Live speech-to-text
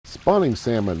Spawning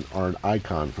salmon are an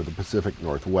icon for the Pacific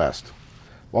Northwest.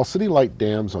 While city light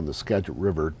dams on the Skagit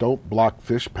River don't block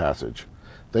fish passage,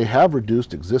 they have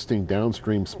reduced existing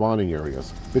downstream spawning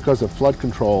areas because of flood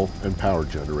control and power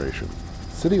generation.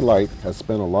 City Light has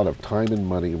spent a lot of time and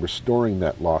money restoring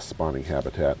that lost spawning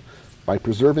habitat by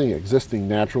preserving existing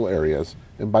natural areas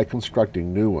and by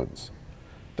constructing new ones.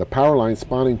 The Powerline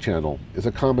spawning channel is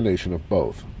a combination of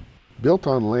both. Built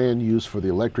on land used for the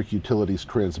electric utilities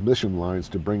transmission lines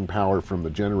to bring power from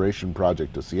the generation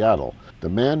project to Seattle, the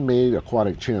man-made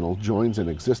aquatic channel joins an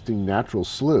existing natural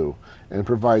slough and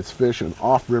provides fish an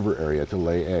off-river area to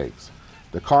lay eggs.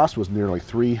 The cost was nearly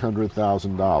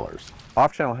 $300,000.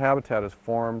 Off-channel habitat is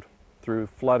formed through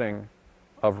flooding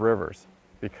of rivers.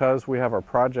 Because we have our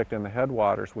project in the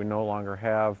headwaters, we no longer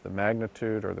have the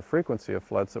magnitude or the frequency of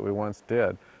floods that we once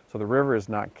did. So the river is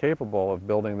not capable of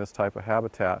building this type of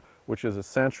habitat, which is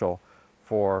essential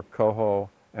for coho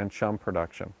and chum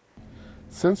production.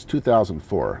 Since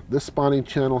 2004, this spawning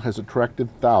channel has attracted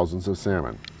thousands of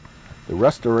salmon. The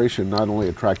restoration not only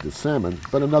attracted salmon,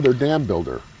 but another dam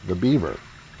builder, the Beaver.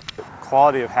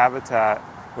 Quality of habitat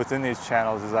within these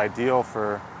channels is ideal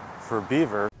for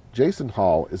beaver. Jason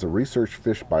Hall is a research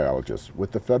fish biologist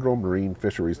with the Federal Marine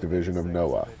Fisheries Division of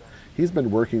NOAA. He's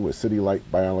been working with City Light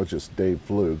biologist Dave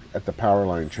Flug at the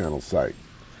Powerline Channel site.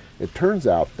 It turns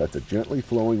out that the gently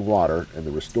flowing water and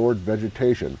the restored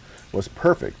vegetation was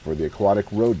perfect for the aquatic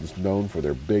rodents known for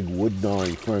their big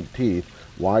wood-gnawing front teeth,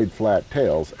 wide flat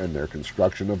tails, and their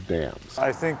construction of dams.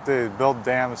 I think they build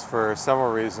dams for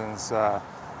several reasons.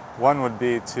 One would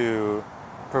be to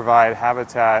provide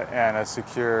habitat and a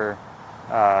secure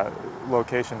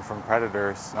location from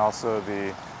predators, and also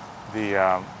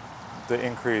the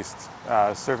increased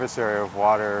surface area of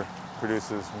water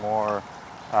produces more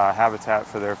habitat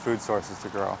for their food sources to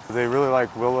grow. They really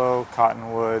like willow,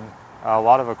 cottonwood, a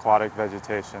lot of aquatic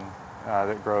vegetation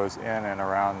that grows in and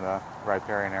around the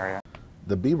riparian area.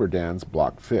 The beaver dams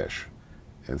block fish,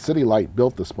 and City Light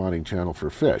built the spawning channel for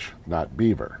fish, not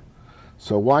beaver.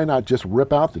 So why not just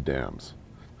rip out the dams?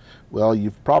 Well,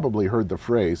 you've probably heard the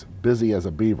phrase, busy as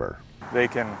a beaver. They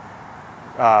can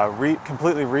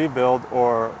completely rebuild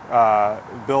or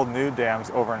build new dams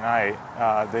overnight.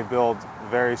 They build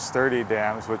very sturdy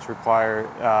dams which require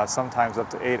sometimes up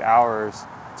to 8 hours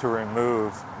to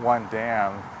remove one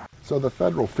dam. So the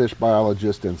federal fish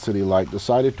biologist and City Light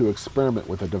decided to experiment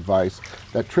with a device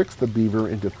that tricks the beaver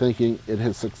into thinking it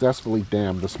has successfully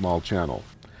dammed the small channel.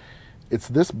 It's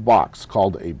this box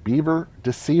called a Beaver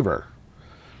Deceiver.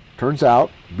 Turns out,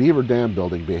 beaver dam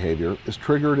building behavior is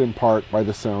triggered in part by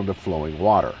the sound of flowing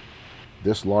water.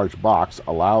 This large box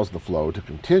allows the flow to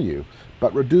continue,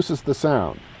 but reduces the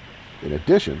sound. In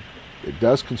addition, it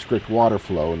does constrict water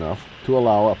flow enough to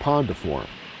allow a pond to form.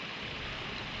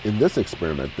 In this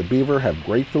experiment, the beaver have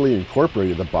gratefully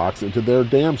incorporated the box into their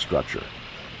dam structure.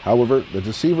 However, the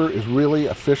Deceiver is really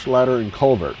a fish ladder and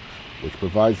culvert, which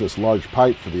provides this large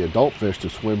pipe for the adult fish to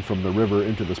swim from the river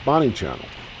into the spawning channel.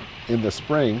 In the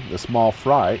spring, the small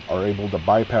fry are able to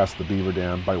bypass the beaver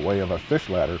dam by way of a fish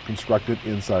ladder constructed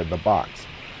inside the box.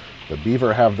 The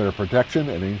beaver have their protection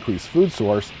and increased food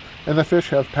source, and the fish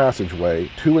have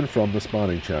passageway to and from the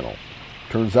spawning channel.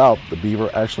 Turns out the beaver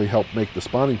actually help make the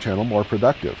spawning channel more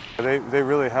productive. They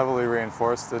really heavily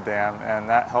reinforce the dam, and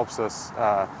that helps us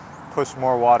push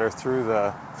more water through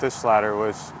the fish ladder,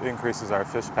 which increases our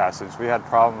fish passage. We had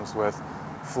problems with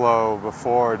flow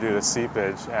before due to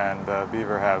seepage, and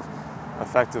beaver have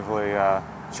effectively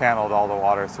channeled all the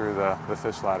water through the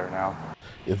fish ladder now.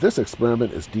 If this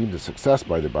experiment is deemed a success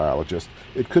by the biologist,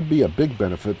 it could be a big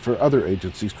benefit for other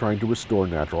agencies trying to restore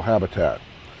natural habitat.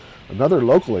 Another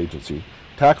local agency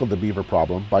tackled the beaver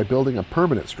problem by building a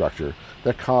permanent structure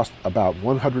that cost about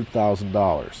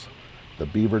 $100,000. The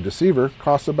Beaver Deceiver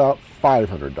costs about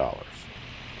 $500.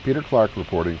 Peter Clark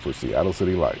reporting for Seattle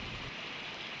City Light.